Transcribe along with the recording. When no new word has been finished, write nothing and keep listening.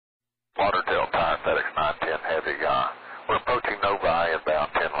Lauderdale time, FedEx 9-10 Heavy. We're approaching Novi at bound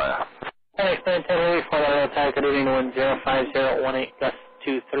 10 left. FedEx Flight 10 Heavy, Fort Lauderdale time, good evening, 105018, gust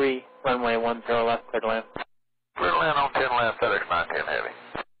 23, runway 10 left, clear to land. Clear to land on 10 left, FedEx 9-10 Heavy.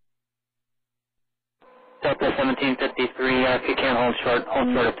 Delta 1753, if you can't hold short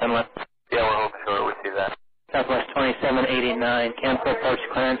of 10 left. Yeah, we're holding short, we see that. Southwest 2789, cancel approach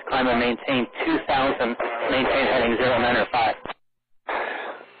clearance, climb and maintain 2000, maintain heading 095.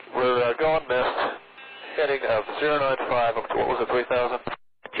 We're going missed, heading of 095, up to what was it, 3000?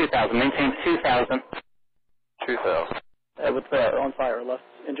 2000, maintain 2000. 2000. With on fire, left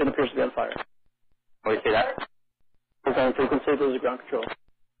engine appears to be on fire. We see that. It's on frequency, those are ground control.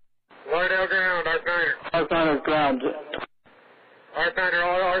 Lauderdale ground, Arc-9er. Arc-9er ground. Arc-9er,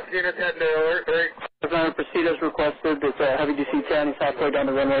 all RC units heading to alert 3. Arc-9er proceed as requested. It's heavy DC-10, he's halfway down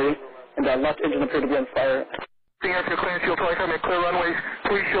the runway, and left engine appeared to be on fire. Answer clearance, shield 27, clear runways.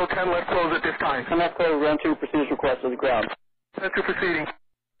 Please shield 10 left close at this time. 10 left clear, ground 2, proceed as requested, ground. That's your proceeding.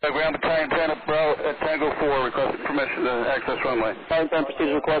 Ground battalion 10 up row at Tango 4, requested permission to access runway. Battalion 10 proceed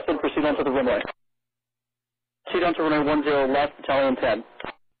as requested, proceed onto the runway. Proceed onto runway 10 left, battalion 10.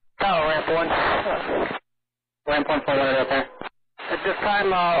 Tower, ramp 1. Ramp 1 for Lauderdale there. At this time,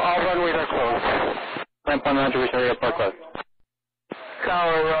 all runways are closed. Ramp 1, Roger, we show you airport closed.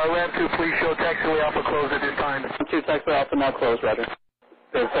 Tower, ramp 2, please show taxiway alpha closed at this time. Ramp 2, taxiway alpha now closed, Roger.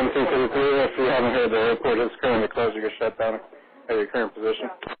 1753, if you haven't heard, the airport is currently closed, you can shut down at your current position.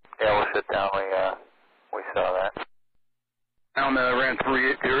 Yeah, we'll sit down, we saw that. On ramp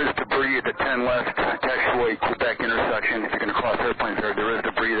 3, there is debris at the 10 left taxiway Quebec intersection. If you're going to cross airplanes there is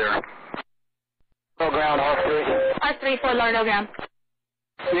debris there. Lauderdale ground, R3. R3 for Lauderdale ground.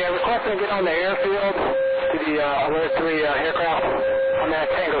 Yeah, requesting to get on the airfield to the alert 3 aircraft. I'm at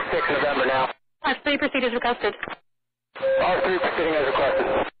Tango 6 November now. R3 proceed as requested. R3 proceeding as requested.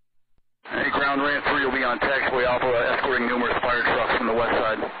 Hey, ground ramp 3 will be on taxiway alpha, escorting numerous fire trucks from the west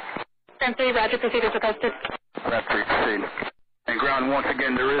side. Ramp 3, Roger, proceed as requested. Ramp 3 proceed. And ground, once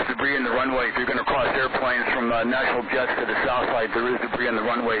again, there is debris in the runway. If you're going to cross airplanes from National Jets to the south side, there is debris in the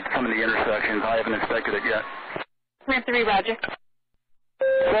runway at some of the intersections. I haven't inspected it yet. Ramp 3, Roger.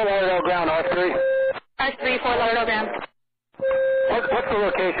 Fort Lauderdale ground, R3. R3 for Lauderdale ground. What's the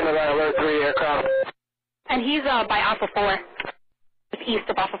location of that alert 3 aircraft? And he's by Alpha 4. Just east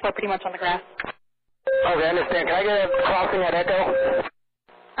of Alpha 4, pretty much on the grass. Okay, I understand. Can I get a crossing at Echo?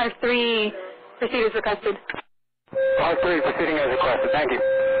 R3 proceed as requested. R3 proceeding as requested. Thank you.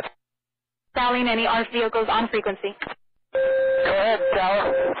 Sallying any ARF vehicles on frequency. Go ahead,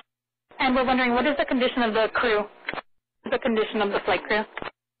 Tower. And we're wondering, what is the condition of the crew? The condition of the flight crew?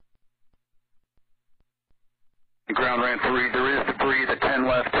 Ground ramp 3, there is debris at the 10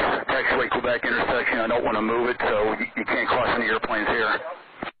 left taxiway Quebec intersection. I don't want to move it, so you can't cross any airplanes here.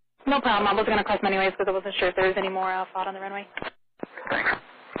 No problem. I was going to cross them anyways because I wasn't sure if there was any more thought on the runway. Thanks.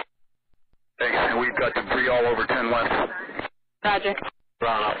 Thanks. And we've got debris all over 10 left. Roger.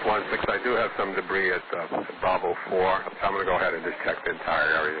 Ground up 16, I do have some debris at Bravo 4. I'm going to go ahead and just check the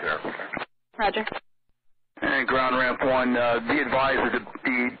entire area here. Roger. And ground ramp 1, be advised that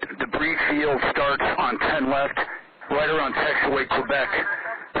the debris field starts on 10 left, right around taxiway Quebec.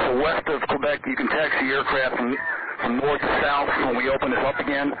 So west of Quebec, you can taxi aircraft from north to south when we open this up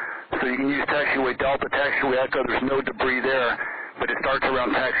again. So you can use taxiway Delta, taxiway Echo. There's no debris there, but it starts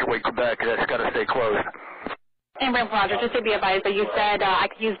around taxiway Quebec. That's got to stay closed. And ramp Roger, just to be advised that you said I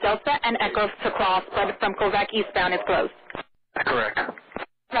could use Delta and Echo to cross, but from Quebec eastbound it's closed. That's correct.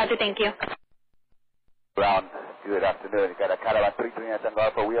 Roger, thank you. Ground, good afternoon. Got a Caravan 339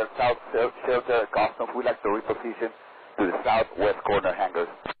 Alpha. We are south shelter customs. We'd like to reposition to the southwest corner hangars.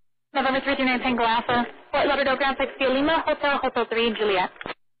 November 339 Tango Alpha. Fort Lauderdale ground 6 Lima, Hotel 3, Juliet.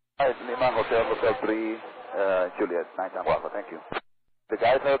 Lima, Hotel 3, Juliet, 9 Tango Alpha. Thank you. The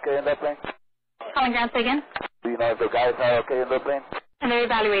guys are okay in that plane? Calling ground, say again. Do you know if the guys are okay in the plane? And they're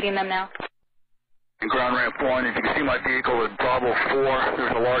evaluating them now. And ground ramp 1, if you can see my vehicle at Bravo 4,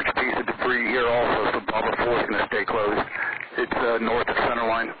 there's a large piece of debris here also, so Bravo 4 is going to stay closed. It's north of center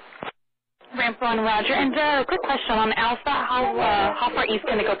line. Ramp 1, Roger. And quick question on Alpha, how far east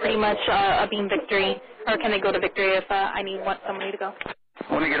can they go? Pretty much a beam Victory, or can they go to Victory if I want somebody to go?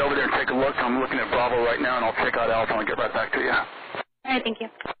 Let me get over there and take a look. I'm looking at Bravo right now, and I'll check out Alpha and I'll get right back to you. All right, thank you.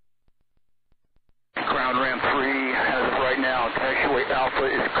 Ground ramp 3, as of right now, taxiway Alpha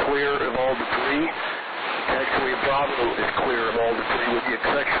is clear of all debris. Taxiway Bravo is clear of all debris with the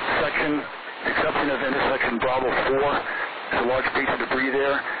exception of intersection Bravo 4. There's a large piece of debris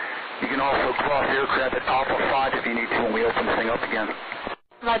there. You can also cross aircraft at Alpha 5 if you need to when we open this thing up again.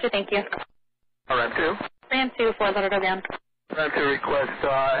 Roger, thank you. Ramp 2. Ramp 2 for Lauderdale ground. Time to request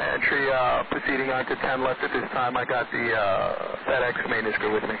entry proceeding on to 10 left at this time. I got the FedEx maintenance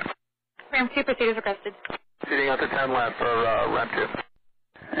crew with me. Ramp 2, proceed as requested. Proceeding on to 10 left for ramp 2.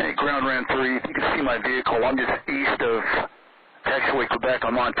 Hey, ground ramp 3, if you can see my vehicle, I'm just east of taxiway Quebec.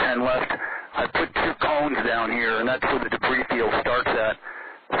 I'm on 10 left. I put 2 cones down here, and that's where the debris field starts at.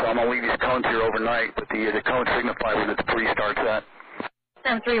 So I'm going to leave these cones here overnight, but the cones signify where the debris starts at.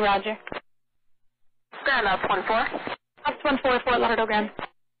 Ramp 3, roger. Ground Ops 1-4. Ops 1-4, Fort Lauderdale ground.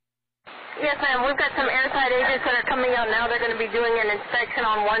 Yes, ma'am. We've got some airside agents that are coming out now. They're going to be doing an inspection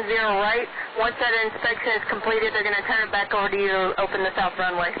on 10 right. Once that inspection is completed, they're going to turn it back over to you to open the south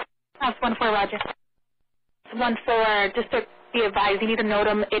runway. Ops 1-4, roger. 1-4, just to be advised, you need to note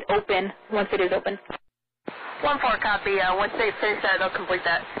them it open once it is open. 1-4, copy. Once they finish that, they'll complete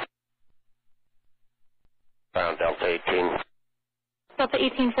that. Ground Delta 18. Delta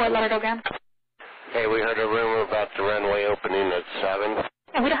 18, Fort Lauderdale ground. Hey, we heard a rumor about the runway opening at 7.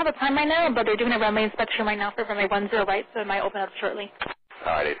 And we don't have a time right now, but they're doing a runway inspection right now for runway 10 right, so it might open up shortly.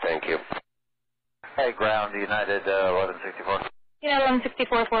 Alrighty, thank you. Hey, ground, United 1164. United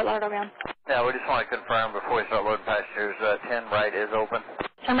 1164, Fort Lauderdale ground. Yeah, we just want to confirm before we start loading passengers, 10 right is open.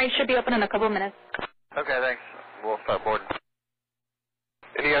 10 right should be open in a couple of minutes. Okay, thanks. We'll start boarding.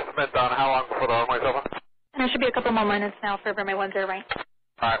 Any estimate on how long before the runway's open? And there should be a couple more minutes now for runway 10 right.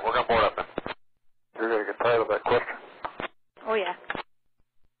 Alright, we're going to board up then. You're going to get tired of that question. Oh, yeah.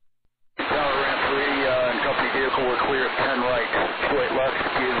 Tower ramp 3 and company vehicle, we're clear at 10 right, 28 left.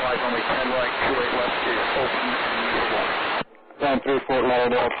 Be advised only 10 right, 28 left is open and usable. Ground 3, Fort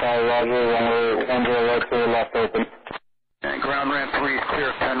Lauderdale, Tower, roger, runway 10 right to the left open. And ground ramp 3 is clear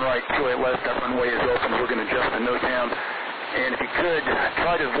at 10 right, 28 left, that runway is open. We're going to adjust the nose down. And if you could,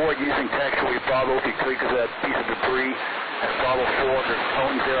 try to avoid using taxiway Bravo if you could, because that piece of debris at Bravo 4, there's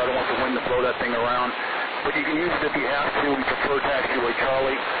cones there. I don't want the wind to blow that thing around. But you can use it if you have to. We prefer taxiway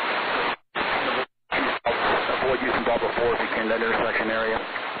Charlie. Avoid using Bravo 4 if you can, that intersection area.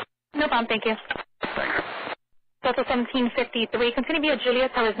 No problem, thank you. Thanks. Delta 1753, continue via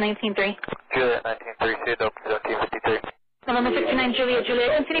Juliet, Towers 193. Juliet 193, see Delta 1753. November 59, Juliet,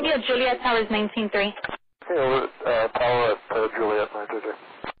 continue via Juliet, Towers 193. Tower at Juliet 933.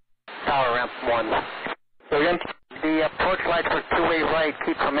 Tower ramp 1. So again? The approach lights for two-way right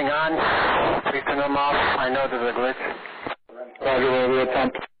keep coming on. Please turn them off. I know there's a glitch. Roger, we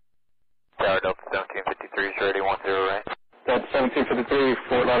attempt. Tower Delta 1753 is ready, 10 right. Delta 1753,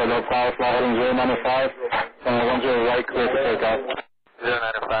 Fort Lauderdale, Tower, fly heading 095, 10 right, clear for takeoff.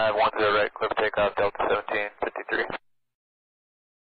 095, 10 right, clear for takeoff, Delta 1753.